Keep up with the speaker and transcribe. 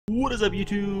What is up,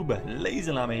 YouTube?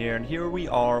 LazeeLlama here, and here we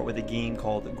are with a game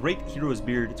called Great Heroes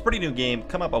Beard. It's a pretty new game,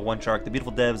 come out by One Shark. The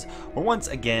beautiful devs were once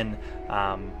again,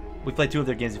 we played 2 of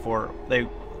their games before. They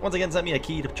once again sent me a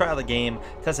key to try out the game,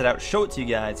 test it out, show it to you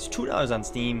guys. It's $2 on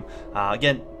Steam.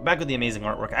 Again, back with the amazing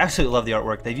artwork. I absolutely love the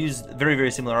artwork. They've used very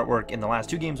similar artwork in the last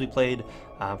 2 games we played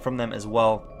from them as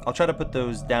well. I'll try to put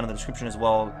those down in the description as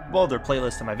well. Well, their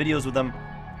playlist and my videos with them.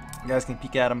 You guys can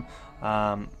peek at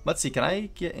them. Let's see, can I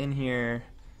get in here?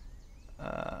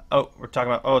 Oh, we're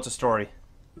talking about, oh, it's a story.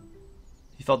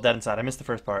 He felt dead inside. I missed the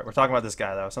first part. We're talking about this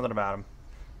guy, though. Something about him.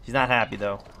 He's not happy,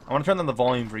 though. I want to turn down the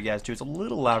volume for you guys, too. It's a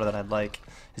little louder than I'd like.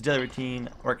 His daily routine,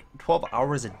 work 12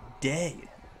 hours a day.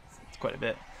 It's quite a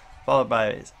bit. Followed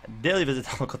by his daily visit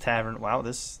to the local tavern. Wow,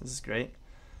 this is great.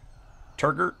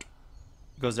 Turgert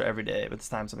goes there every day, but this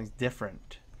time something's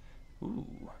different.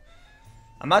 Ooh.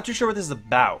 I'm not too sure what this is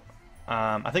about.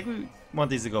 I think we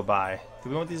want these to go by. Do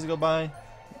we want these to go by?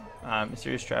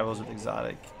 Mysterious travels with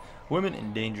exotic women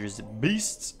and dangerous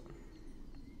beasts.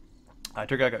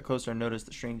 Turgert got closer and noticed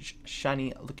the strange,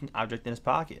 shiny looking object in his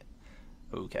pocket.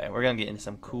 Okay, we're gonna get into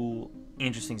some cool,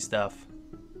 interesting stuff.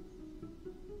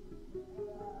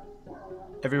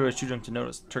 Everywhere was too drunk to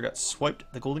notice. Turgert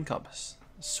swiped the golden compass.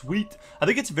 Sweet. I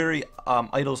think it's very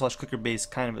idle/clicker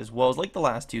based kind of as well as like the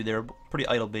last 2. They were pretty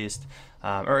idle based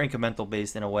or incremental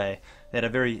based in a way. They had a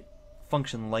very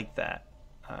function like that.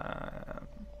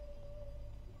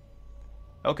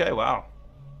 Okay, wow.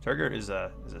 Turgert is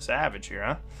a savage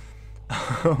here,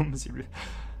 huh?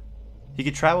 He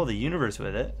could travel the universe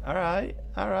with it. Alright,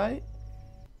 alright.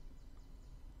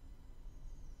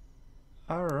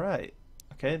 Alright.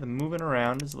 Okay, the moving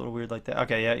around is a little weird like that.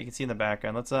 Okay, yeah, you can see in the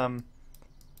background. Let's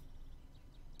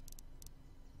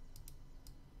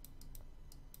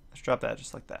drop that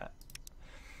just like that.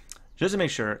 Just to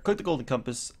make sure, click the golden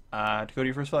compass to go to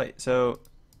your first fight. So,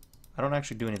 I don't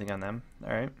actually do anything on them.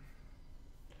 Alright.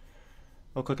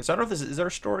 We'll click it. So I don't know if this is there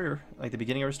a story or like the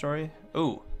beginning of a story.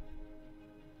 Ooh.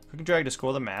 Click and drag to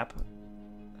scroll the map.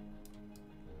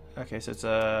 Okay, so it's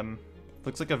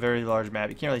looks like a very large map.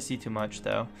 You can't really see too much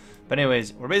though. But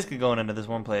anyways, we're basically going into this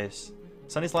one place.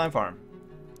 Sunny Slime Farm.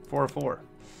 404.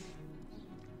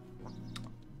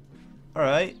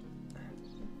 Alright.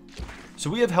 So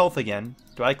we have health again.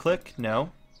 Do I click?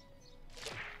 No.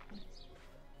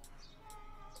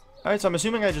 Alright, so I'm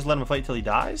assuming I just let him fight till he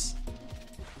dies?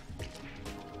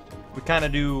 We kind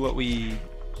of do what we...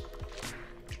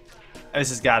 This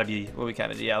has got to be what we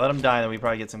kind of do. Yeah, let him die and then we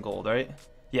probably get some gold, right?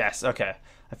 Yes, okay.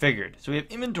 I figured. So we have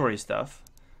inventory stuff.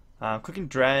 Click and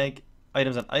drag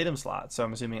items on item slots. So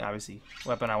I'm assuming, obviously,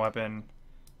 weapon on weapon,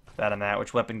 that and that,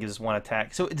 which weapon gives us 1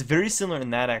 attack. So it's very similar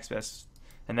in that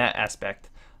aspect.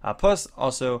 Plus,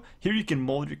 also, here you can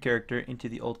mold your character into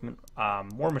the ultimate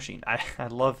war machine. I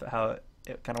love how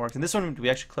it kind of works. And this one, do we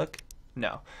actually click?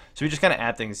 No. So we just kind of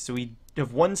add things. So we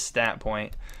have 1 stat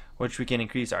point, which we can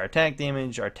increase our attack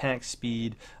damage, our attack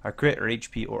speed, our crit or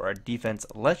HP, or our defense.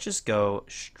 Let's just go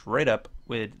straight up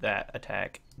with that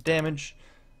attack damage,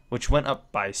 which went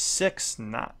up by 6,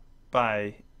 not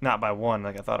by 1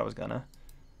 like I thought I was gonna.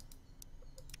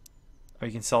 Or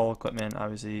you can sell equipment,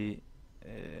 obviously.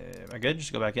 Am I good?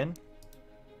 Just go back in.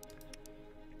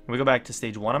 We go back to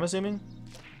stage 1, I'm assuming.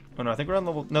 Oh no, I think we're on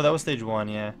level. No, that was stage 1.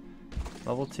 Yeah.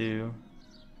 Level 2.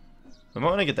 We might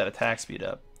want to get that attack speed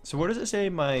up. So where does it say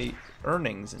my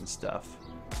earnings and stuff?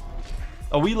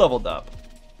 Oh, we leveled up.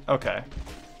 Okay.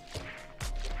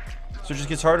 So it just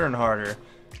gets harder and harder.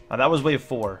 That was wave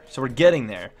 4. So we're getting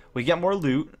there. We get more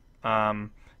loot. And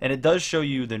it does show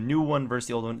you the new one versus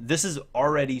the old one. This is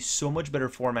already so much better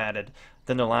formatted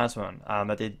than the last one.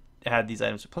 That they had these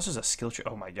items. Plus there's a skill tree.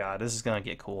 Oh my god, this is going to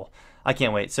get cool. I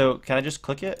can't wait. So can I just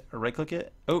click it or right click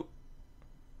it? Oh.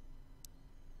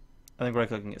 I think right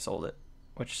clicking it sold it,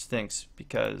 which stinks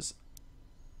because.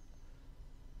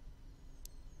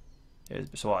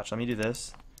 So watch, let me do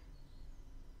this.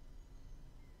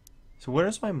 So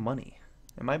where's my money?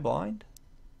 Am I blind?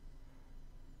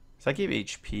 So I gave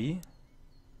HP,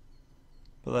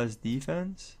 but less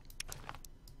defense.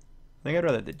 I think I'd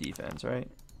rather the defense,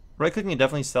 right? Right clicking it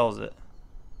definitely sells it.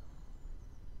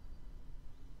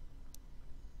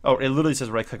 Oh, it literally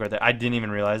says right click right there. I didn't even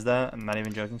realize that. I'm not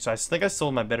even joking. So I think I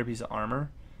sold my better piece of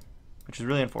armor, which is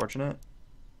really unfortunate.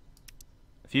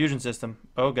 Fusion system.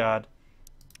 Oh god.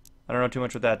 I don't know too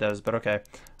much what that does, but okay.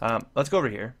 Let's go over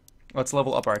here. Let's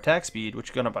level up our attack speed,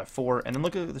 which is going up by 4, and then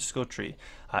look at the skill tree.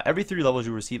 Every 3 levels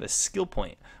you receive a skill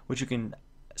point, which you can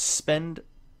spend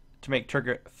to make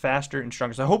Turgert faster and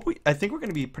stronger. So I think we're going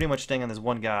to be pretty much staying on this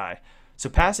one guy. So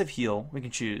passive heal, we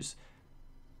can choose.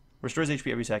 Restores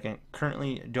HP every second.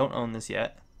 Currently don't own this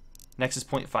yet. Next is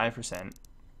 0.5%.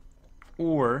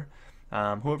 or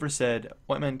whoever said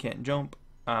white men can't jump,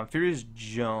 Furious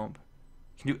jump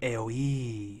can do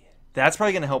AoE. That's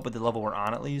probably going to help with the level we're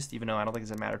on at least, even though I don't think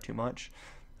it's going to matter too much.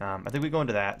 I think we go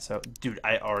into that. So, dude,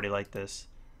 I already like this.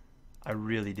 I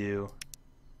really do.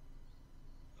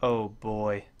 Oh,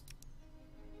 boy.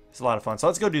 It's a lot of fun. So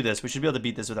let's go do this. We should be able to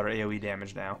beat this with our AoE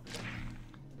damage now.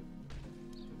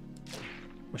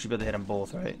 We should be able to hit them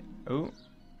both, right? Oh.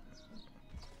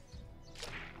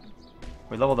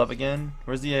 We leveled up again.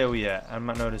 Where's the AoE at? I'm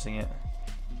not noticing it.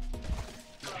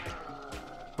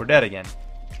 We're dead again.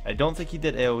 I don't think he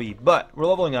did AoE, but we're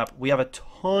leveling up. We have a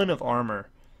ton of armor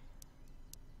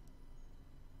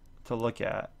to look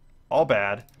at. All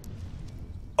bad.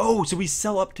 Oh, so we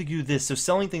sell up to do this. So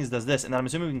selling things does this, and then I'm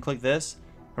assuming we can click this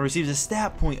and receives a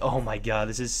stat point. Oh my god,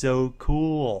 this is so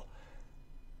cool.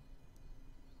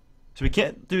 So we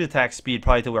can't do attack speed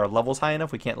probably till our level's high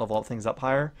enough. We can't level up things up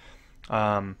higher,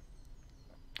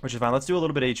 which is fine. Let's do a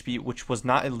little bit of HP, which was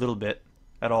not a little bit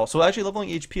at all. So actually leveling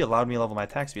HP allowed me to level my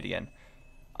attack speed again.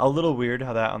 A little weird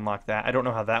how that unlocked that. I don't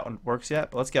know how that one works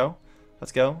yet, but let's go.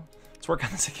 Let's go. Let's work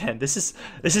on this again. This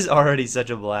is already such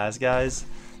a blast, guys.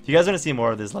 If you guys want to see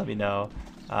more of this, let me know.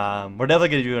 We're definitely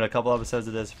going to do a couple episodes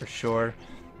of this for sure.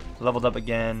 Leveled up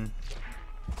again.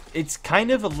 It's kind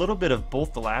of a little bit of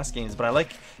both the last games, but I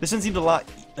like this one. Seems a lot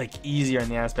like easier in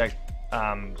the aspect.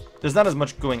 There's not as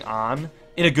much going on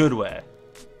in a good way.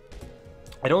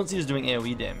 I don't see us doing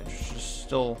AoE damage. Just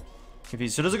still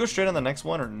confused. So does it go straight on the next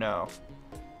one or no?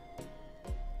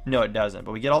 No, it doesn't.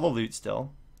 But we get all the loot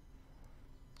still.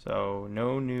 So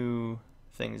no new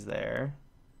things there.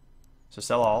 So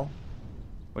sell all,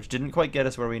 which didn't quite get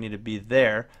us where we need to be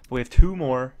there. But we have 2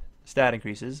 more stat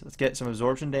increases. Let's get some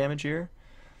absorption damage here.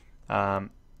 And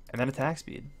then attack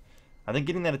speed. I think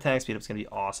getting that attack speed up is going to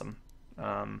be awesome.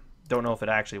 Don't know if it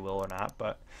actually will or not.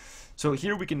 But so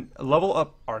here we can level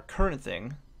up our current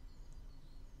thing.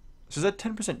 So is that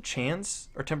 10% chance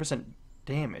or 10%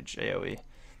 damage AoE?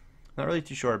 Not really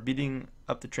too sure. Beating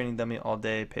up the training dummy all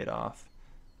day paid off.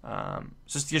 So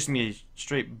just gives me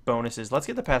straight bonuses. Let's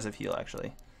get the passive heal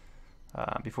actually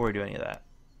before we do any of that,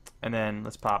 and then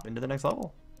let's pop into the next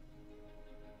level.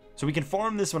 So we can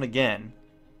farm this one again,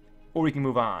 or we can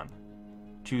move on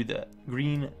to the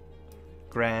green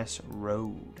grass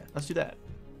road. Let's do that.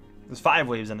 There's 5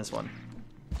 waves in this one.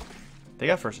 They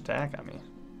got first attack on me.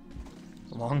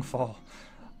 Long fall.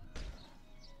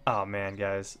 Oh man,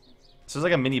 guys. So there's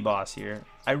like a mini boss here.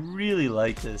 I really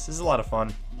like this. This is a lot of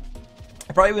fun.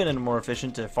 I probably would have been more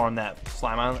efficient to farm that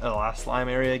slime island, last slime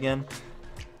area again.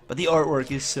 But the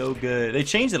artwork is so good. They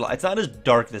changed it a lot. It's not as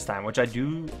dark this time, which I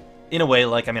do, in a way,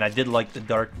 like. I mean, I did like the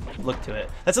dark look to it.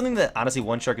 That's something that, honestly,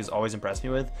 One Shark has always impressed me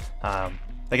with. Like,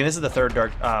 and this is the 3rd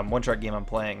dark One Shark game I'm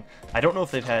playing. I don't know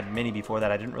if they've had many before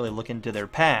that. I didn't really look into their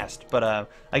past. But I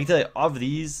can tell you, of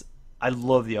these, I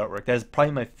love the artwork. That is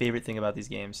probably my favorite thing about these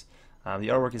games. The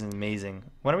artwork is amazing.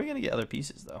 When are we going to get other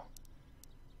pieces, though?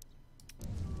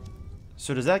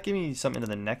 So does that give me something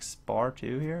into the next bar,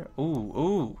 too, here? Ooh,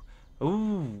 ooh,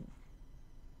 ooh.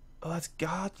 Oh, that's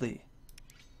godly.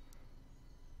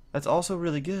 That's also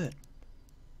really good.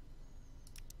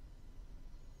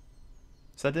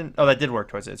 So that didn't... Oh, that did work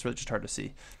towards it. It's really just hard to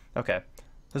see. Okay.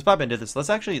 Let's pop into this.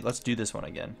 Let's do this one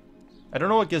again. I don't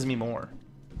know what gives me more.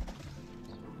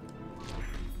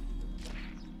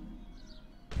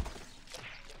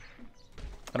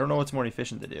 I don't know what's more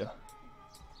efficient to do.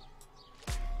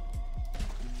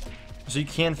 So you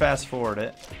can fast forward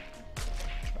it.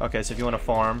 Okay, so if you want to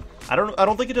farm, I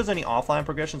don't think it does any offline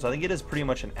progression, so I think it is pretty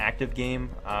much an active game.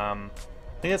 I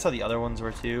think that's how the other ones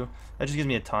were too. That just gives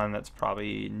me a ton. That's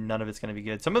probably none of it's going to be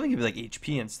good. Some of them give me like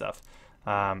HP and stuff,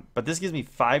 but this gives me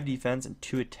 5 defense and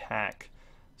 2 attack.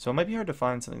 So it might be hard to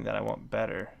find something that I want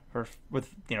better, or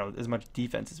with as much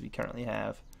defense as we currently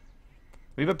have.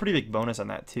 We have a pretty big bonus on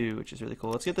that too, which is really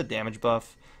cool. Let's get the damage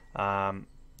buff.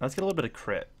 Let's get a little bit of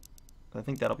crit. I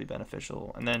think that'll be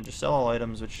beneficial. And then just sell all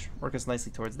items, which work us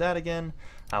nicely towards that again.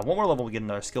 One more level, we get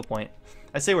another skill point.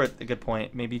 I say we're at a good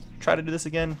point. Maybe try to do this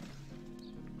again.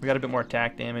 We got a bit more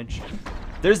attack damage.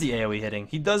 There's the AoE hitting.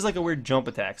 He does like a weird jump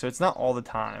attack, so it's not all the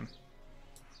time.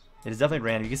 It is definitely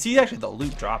random. You can see actually the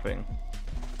loot dropping.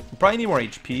 We probably need more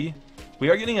HP. We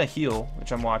are getting a heal,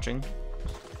 which I'm watching.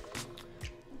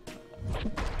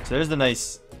 So there's the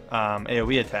nice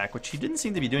AoE attack, which he didn't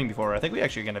seem to be doing before. I think we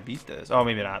actually are going to beat this. Oh,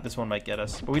 maybe not. This one might get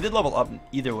us. But we did level up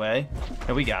either way.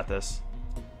 And we got this.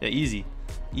 Yeah, easy.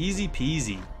 Easy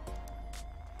peasy.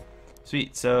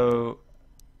 Sweet. So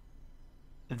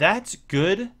that's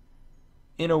good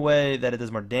in a way that it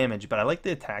does more damage, but I like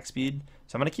the attack speed.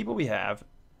 So I'm going to keep what we have.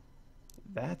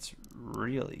 That's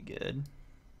really good.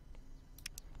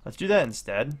 Let's do that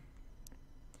instead.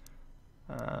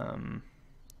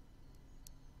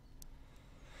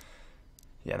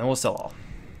 Yeah, then we'll sell all.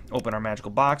 Open our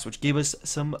magical box, which gave us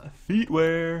some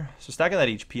feetwear. So stacking that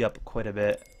HP up quite a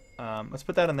bit. Let's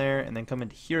put that in there and then come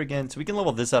into here again. So we can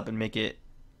level this up and make it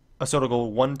a sort of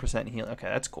gold 1% heal. Okay,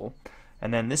 that's cool.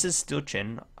 And then this is steel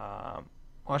chin.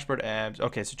 Washboard abs.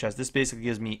 Okay, so chest. This basically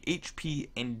gives me HP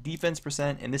and defense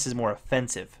percent, and this is more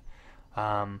offensive.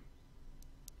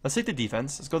 Let's take the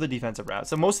defense. Let's go the defensive route.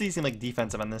 So most of these seem like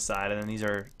defensive on this side, and then these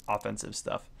are offensive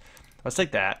stuff. Let's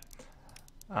take that.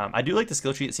 I do like the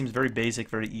skill tree. It seems very basic,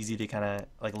 very easy to kind of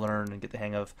like learn and get the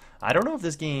hang of. I don't know if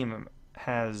this game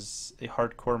has a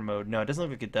hardcore mode. No, it doesn't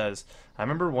look like it does. I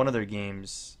remember one of their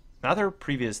games, not their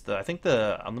previous, I think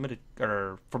the Unlimited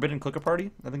or Forbidden Clicker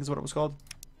Party, I think is what it was called.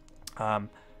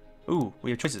 Ooh, we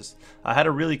have choices. I had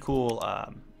a really cool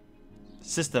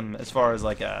system as far as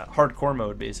like a hardcore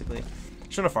mode, basically.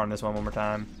 Shouldn't have farmed this one more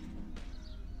time.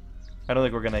 I don't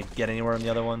think we're gonna get anywhere in the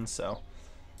other ones, so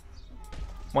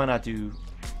why not do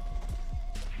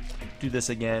this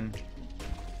again?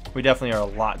 We definitely are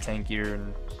a lot tankier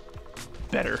and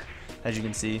better, as you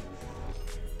can see.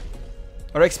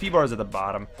 Our XP bar is at the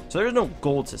bottom, so there's no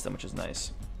gold system, which is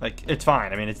nice. Like, it's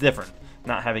fine. I mean, it's different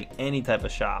not having any type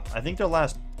of shop. I think their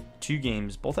last 2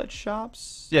 games both had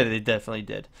shops. Yeah, they definitely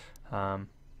did. What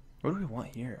do we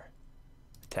want here?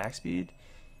 Attack speed?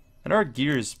 And our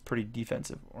gear is pretty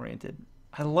defensive oriented.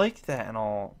 I like that and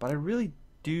all, but I really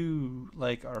do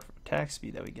like our attack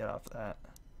speed that we get off of that.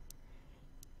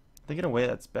 I think in a way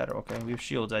that's better. Okay, we have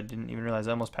shields. I didn't even realize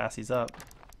I almost passed these up.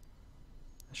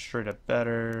 Straight up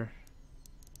better.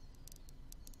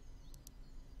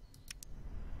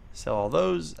 Sell all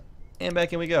those, and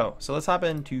back in we go. So let's hop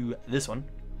into this one.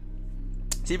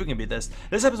 See if we can beat this.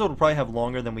 This episode will probably have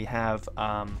longer than we have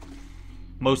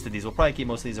most of these. We'll probably keep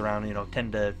most of these around, you know,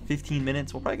 10 to 15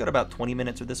 minutes. We'll probably go to about 20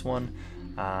 minutes with this one.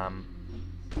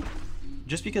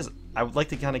 Just because I would like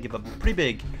to kind of give a pretty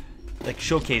big like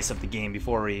showcase of the game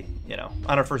before we, you know,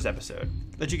 on our first episode.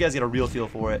 Let you guys get a real feel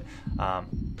for it.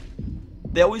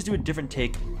 They always do a different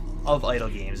take of idle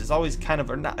games. It's always kind of,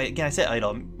 or not, again, I say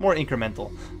idle, more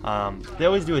incremental. They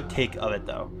always do a take of it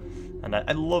though. And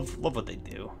I love what they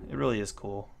do. It really is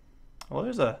cool. Well,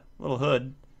 there's a little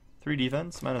hood. 3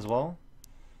 defense, might as well.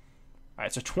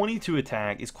 Alright, so 22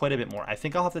 attack is quite a bit more. I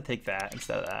think I'll have to take that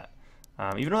instead of that.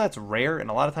 Even though that's rare,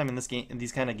 and a lot of time in this game, in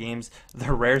these kind of games,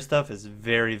 the rare stuff is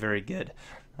very, very good.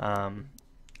 Remember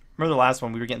the last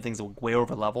one, we were getting things way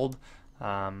over leveled,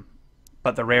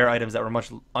 but the rare items that were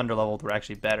much under leveled were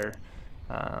actually better,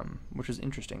 which was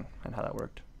interesting and how that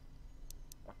worked.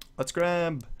 Let's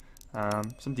grab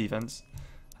some defense.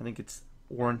 I think it's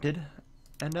warranted,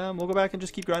 and we'll go back and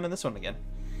just keep grinding this one again.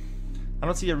 I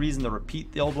don't see a reason to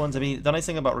repeat the old ones. I mean, the nice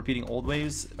thing about repeating old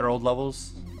waves or old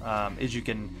levels is you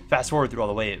can fast forward through all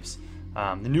the waves.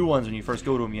 The new ones, when you first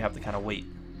go to them, you have to kind of wait.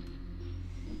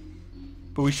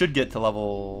 But we should get to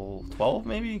level 12,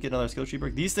 maybe get another skill tree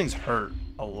break. These things hurt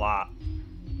a lot.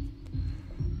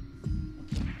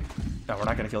 No, we're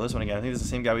not gonna kill this one again. I think this is the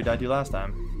same guy we died to last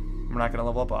time. We're not gonna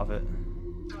level up off it.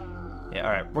 Yeah,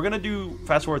 all right. We're gonna do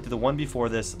fast forward through the one before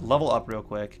this, level up real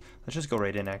quick. Let's just go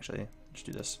right in. Actually, let's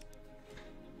do this.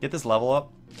 Get this level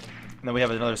up, and then we have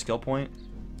another skill point.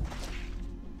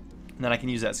 And then I can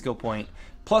use that skill point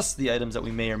plus the items that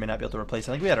we may or may not be able to replace.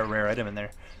 I think we had a rare item in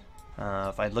there,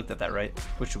 if I looked at that right,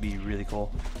 which would be really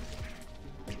cool.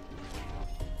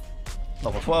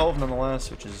 Level 12 nonetheless,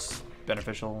 which is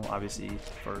beneficial, obviously,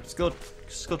 for skill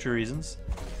tree reasons.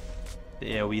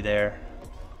 The AoE there.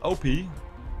 OP. We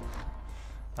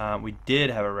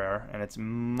did have a rare, and it's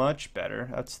much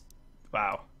better. That's,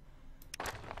 wow.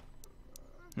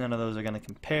 None of those are going to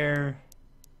compare.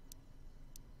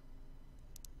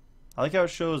 I like how it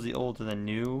shows the old to the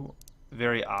new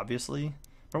very obviously.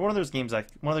 Or one of those games,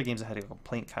 one of the games I had a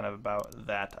complaint kind of about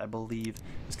that, I believe.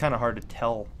 It's kind of hard to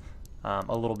tell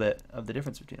a little bit of the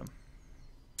difference between them.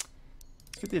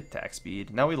 Let's get the attack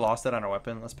speed. Now we lost that on our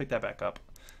weapon. Let's pick that back up.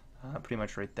 Pretty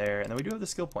much right there. And then we do have the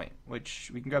skill point,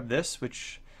 which we can grab this,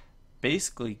 which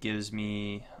basically gives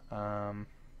me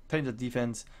tightens the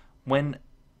defense when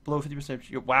below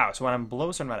 50%. Wow, so when I'm below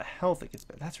a certain amount of health, it gets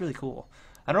better. That's really cool.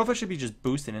 I don't know if I should be just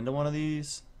boosting into one of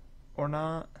these or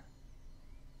not.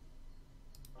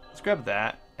 Let's grab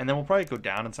that, and then we'll probably go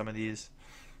down in some of these.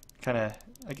 Kind of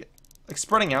like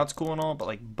spreading out's cool and all, but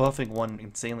like buffing one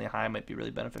insanely high might be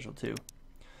really beneficial too.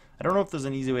 I don't know if there's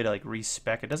an easy way to like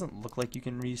respec. It doesn't look like you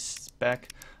can respec,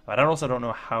 but I also don't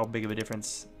know how big of a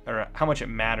difference or how much it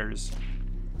matters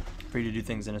for you to do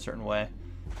things in a certain way.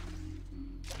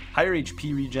 Higher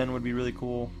HP regen would be really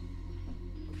cool.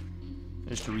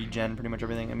 Just to regen pretty much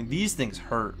everything. I mean, these things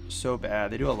hurt so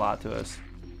bad. They do a lot to us.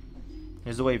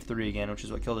 Here's the wave 3 again, which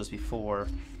is what killed us before.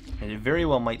 And it very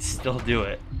well might still do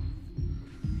it.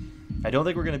 I don't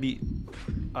think we're going to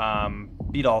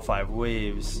beat all 5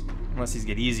 waves. Unless these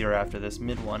get easier after this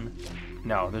mid one.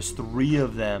 No, there's 3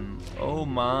 of them. Oh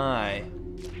my.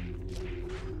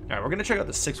 Alright, we're going to check out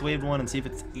the 6 wave one and see if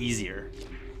it's easier.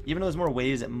 Even though there's more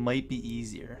waves, it might be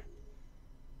easier.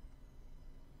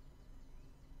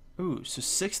 Ooh, so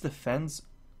 6 defense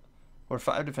or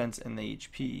 5 defense in the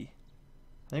HP.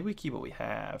 I think we keep what we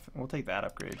have. We'll take that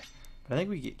upgrade. But I think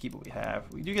we keep what we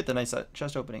have. We do get the nice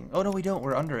chest opening. Oh, no, we don't.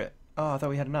 We're under it. Oh, I thought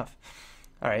we had enough.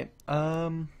 Alright.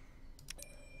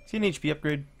 See an HP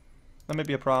upgrade. That might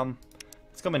be a problem.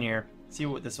 Let's come in here. See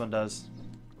what this one does.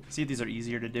 See if these are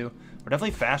easier to do. We're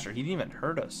definitely faster. He didn't even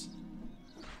hurt us.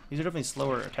 These are definitely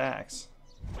slower attacks.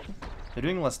 They're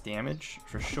doing less damage,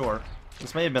 for sure.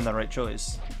 This may have been the right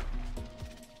choice.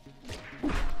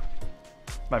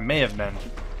 I may have been.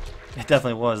 It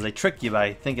definitely was. They tricked you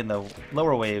by thinking the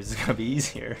lower waves is going to be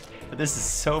easier. But this is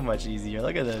so much easier.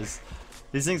 Look at this.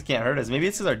 These things can't hurt us. Maybe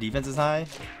it's because our defense is high.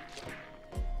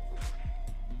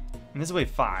 And this is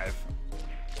wave 5.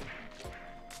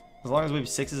 As long as wave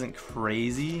 6 isn't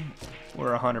crazy,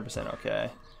 we're 100% okay.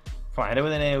 Come on, hit it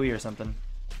with an AoE or something.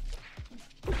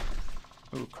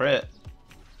 Ooh, crit.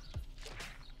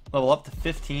 Level up to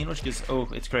 15, which gives... Oh,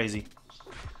 it's crazy.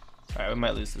 Alright, we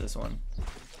might lose to this one.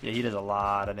 Yeah, he does a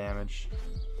lot of damage.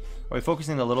 Are we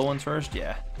focusing on the little ones first?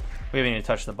 Yeah. We haven't even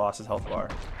touched the boss's health bar.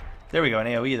 There we go, an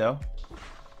AoE though.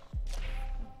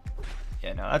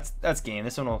 Yeah, no, that's game.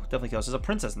 This one will definitely kill us. There's a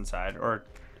princess inside, or...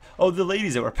 Oh, the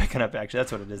ladies that we're picking up, actually.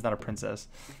 That's what it is, not a princess.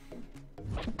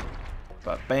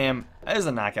 But bam, that is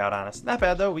a knockout on us. Not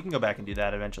bad, though. We can go back and do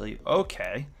that eventually.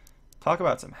 Okay. Talk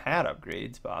about some hat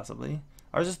upgrades, possibly.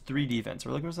 Ours is 3 defense.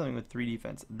 We're looking for something with 3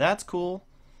 defense. That's cool,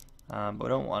 but we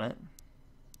don't want it.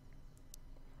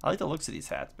 I like the looks of these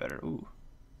hats better. Ooh.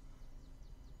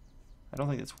 I don't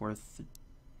think it's worth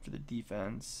for the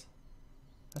defense.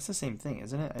 That's the same thing,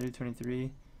 isn't it? I do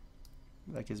 23.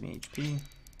 That gives me HP.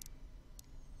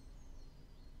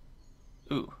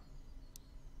 Ooh.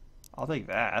 I'll take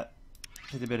that.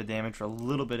 Take a bit of damage for a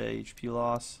little bit of HP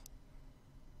loss.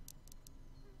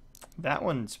 That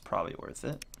one's probably worth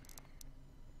it.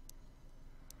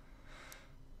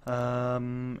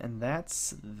 And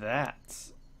that's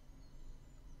that.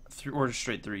 Or just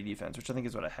straight 3 defense, which I think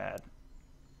is what I had.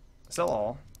 Sell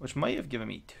all, which might have given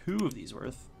me 2 of these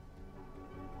worth.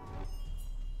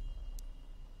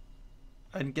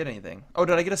 I didn't get anything. Oh,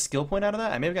 did I get a skill point out of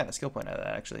that? I may have gotten a skill point out of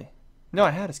that, actually. No,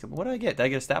 I had a skill point. What did I get? Did I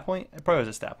get a stat point? It probably was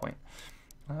a stat point.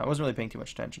 I wasn't really paying too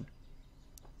much attention.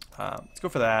 Let's go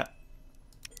for that.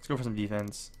 Let's go for some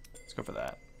defense. Let's go for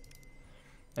that.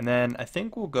 And then I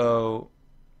think we'll go...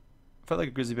 Felt like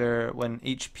a grizzly bear when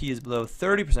HP is below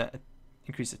 30%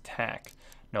 increase attack.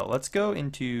 No, let's go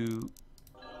into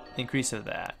increase of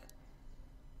that.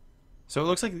 So it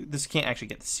looks like this can't actually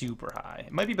get super high.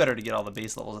 It might be better to get all the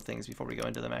base levels of things before we go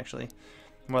into them, actually.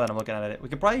 More than I'm looking at it. We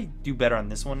could probably do better on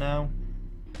this one now.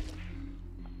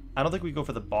 I don't think we go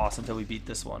for the boss until we beat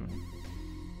this one.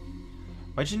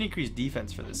 Might just increase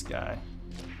defense for this guy.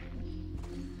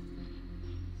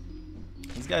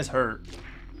 These guys hurt.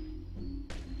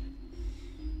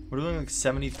 We're doing like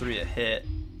 73 a hit.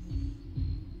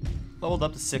 Leveled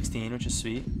up to 16, which is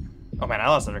sweet. Oh man, I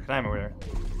lost another time over there.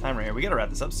 Right here. We gotta wrap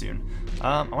this up soon.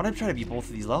 I want to try to beat both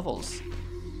of these levels.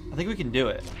 I think we can do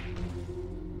it.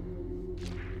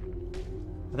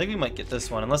 I think we might get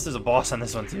this one, unless there's a boss on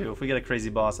this one too. If we get a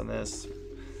crazy boss on this,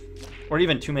 or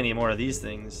even too many more of these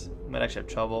things, we might actually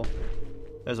have trouble.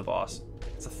 There's a boss.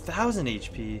 It's 1,000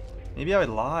 HP. Maybe I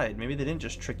lied. Maybe they didn't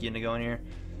just trick you into going here.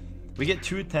 We get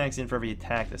 2 attacks in for every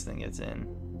attack this thing gets in.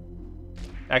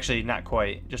 Actually, not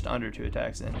quite. Just under 2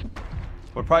 attacks in.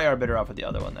 We probably are better off with the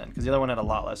other one then, because the other one had a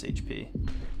lot less HP.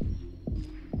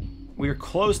 We are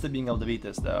close to being able to beat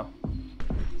this though.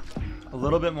 A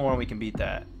little bit more and we can beat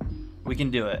that. We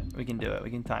can do it. We can do it. We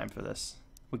can time for this.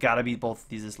 We gotta beat both of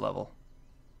these this level.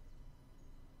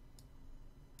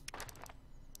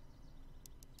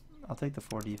 I'll take the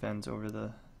 4 defense over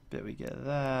the bit we get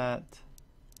that.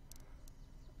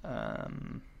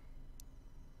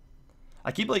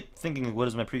 I keep like thinking, what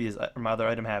does my previous or my other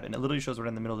item have? And it literally shows right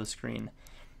in the middle of the screen.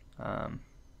 For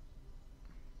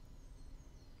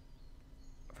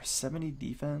 70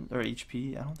 defense or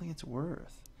HP, I don't think it's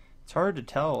worth. It's hard to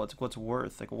tell what's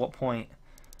worth. Like, at what point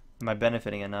am I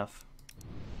benefiting enough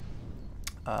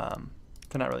to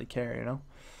not really care, you know?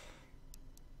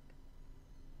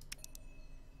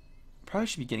 Probably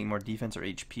should be getting more defense or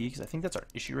HP, because I think that's our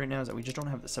issue right now, is that we just don't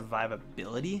have the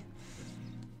survivability.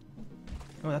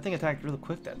 Oh, that thing attacked really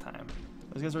quick that time.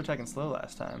 Those guys were attacking slow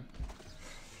last time.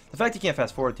 The fact you can't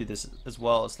fast forward through this as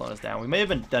well is slowing us down. We may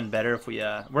have done better if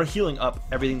we're healing up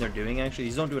everything they're doing, actually.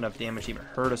 These don't do enough damage to even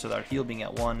hurt us with our heal being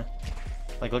at 1.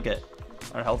 Like, look at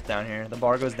our health down here. The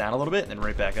bar goes down a little bit and then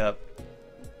right back up.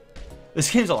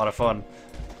 This game's a lot of fun.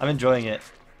 I'm enjoying it.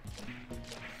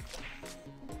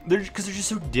 Because they're just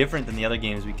so different than the other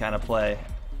games we kind of play.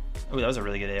 Oh, that was a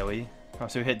really good AoE. Oh,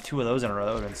 so we hit 2 of those in a row.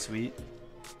 That would have been sweet.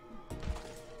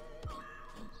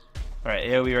 Alright,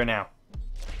 AoE right now.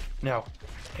 No.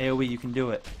 AoE, you can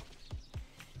do it.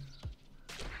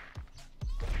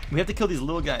 We have to kill these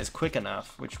little guys quick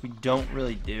enough, which we don't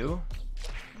really do,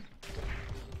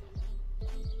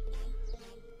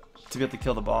 to be able to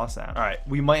kill the boss out. Alright,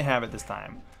 we might have it this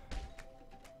time.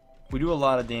 We do a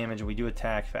lot of damage and we do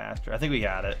attack faster. I think we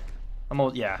got it.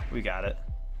 Yeah, we got it.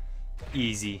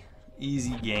 Easy.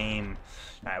 Easy game.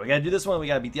 Alright, we gotta do this one, we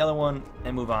gotta beat the other one,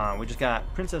 and move on. We just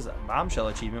got Princess Bombshell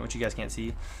achievement, which you guys can't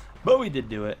see, but we did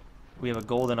do it. We have a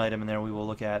golden item in there we will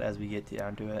look at as we get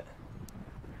down to it.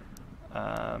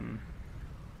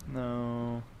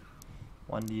 No.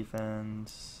 1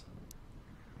 defense.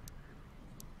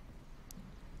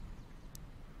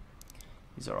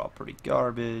 These are all pretty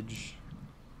garbage.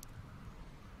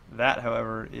 That,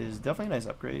 however, is definitely a nice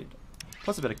upgrade.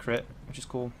 Plus a bit of crit, which is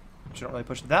cool. Which I don't really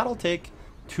push. That'll take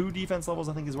 2 defense levels,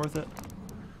 I think is worth it.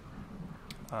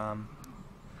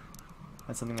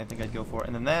 That's something I think I'd go for.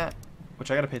 And then that, which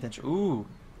I gotta pay attention. Ooh,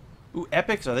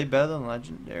 epics, are they better than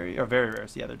legendary? Or very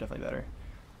rares? Yeah, they're definitely better.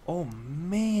 Oh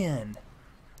man.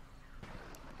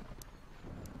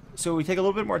 So we take a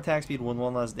little bit more attack speed with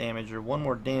 1 less damage, or 1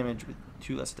 more damage with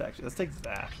 2 less attack speed. Let's take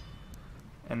that.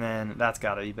 And then that's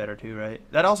gotta be better too, right?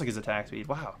 That also gives attack speed.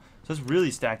 Wow. So let's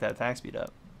really stack that attack speed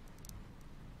up.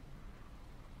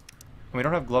 And we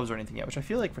don't have gloves or anything yet, which I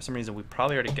feel like for some reason we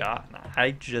probably already got. And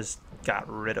I just got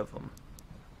rid of them.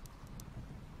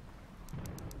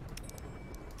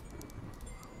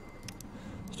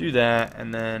 Let's do that,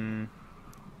 and then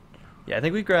yeah, I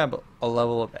think we grab a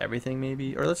level of everything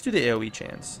maybe, or let's do the AoE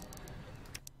chance.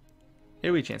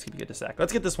 AoE chance could be good to sack.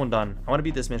 Let's get this one done. I want to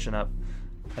beat this mission up.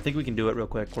 I think we can do it real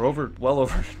quick. We're well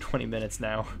over 20 minutes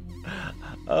now.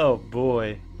 Oh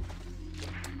boy.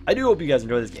 I do hope you guys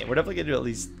enjoy this game. We're definitely gonna do at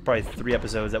least probably 3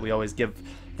 episodes that we always give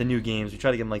the new games. We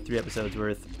try to give them like 3 episodes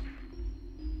worth.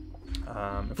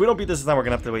 If we don't beat this time, we're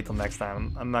gonna have to wait till next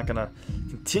time. I'm not gonna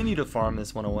continue to farm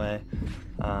this one away,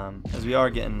 as we are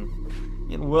getting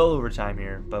well over time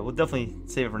here. But we'll definitely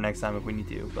save it for next time if we need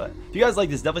to. But if you guys like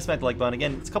this, definitely smack the like button.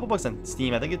 Again, it's a couple bucks on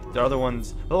Steam. I think the other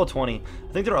ones, level 20.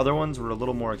 I think their other ones were a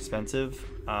little more expensive,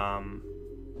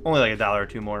 only like $1 or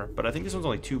 2 more. But I think this one's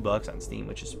only $2 on Steam,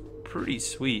 which is pretty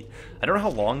sweet. I don't know how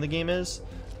long the game is,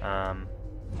 but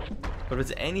if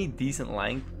it's any decent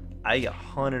length, I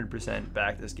 100%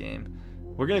 back this game.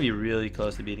 We're gonna be really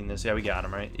close to beating this. Yeah, we got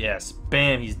him, right? Yes.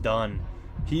 Bam, he's done.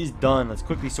 He's done. Let's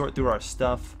quickly sort through our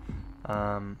stuff.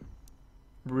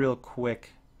 Real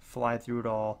quick. Fly through it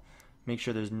all. Make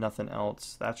sure there's nothing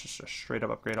else. That's just a straight up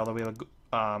upgrade. Although we have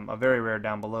a very rare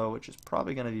down below, which is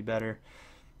probably gonna be better.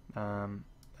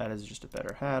 That is just a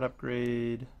better hat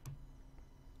upgrade.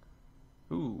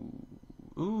 Ooh.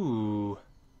 Ooh.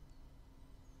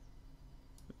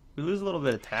 We lose a little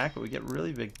bit of attack, but we get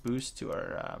really big boost to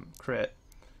our crit.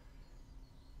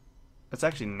 It's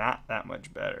actually not that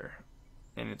much better,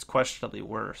 and it's questionably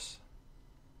worse.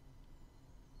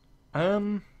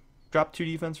 Drop 2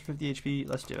 defense for 50 HP.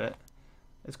 Let's do it.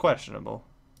 It's questionable.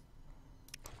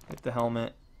 Hit the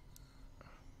helmet.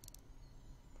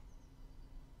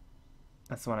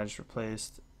 That's the one I just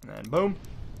replaced, and then boom,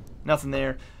 nothing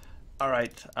there. All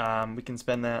right, we can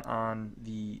spend that on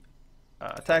the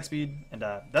attack speed, and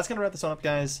that's gonna wrap this one up,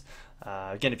 guys.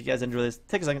 Again, if you guys enjoy this,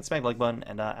 take a second, smack the like button,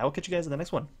 and I will catch you guys in the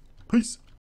next one. Peace.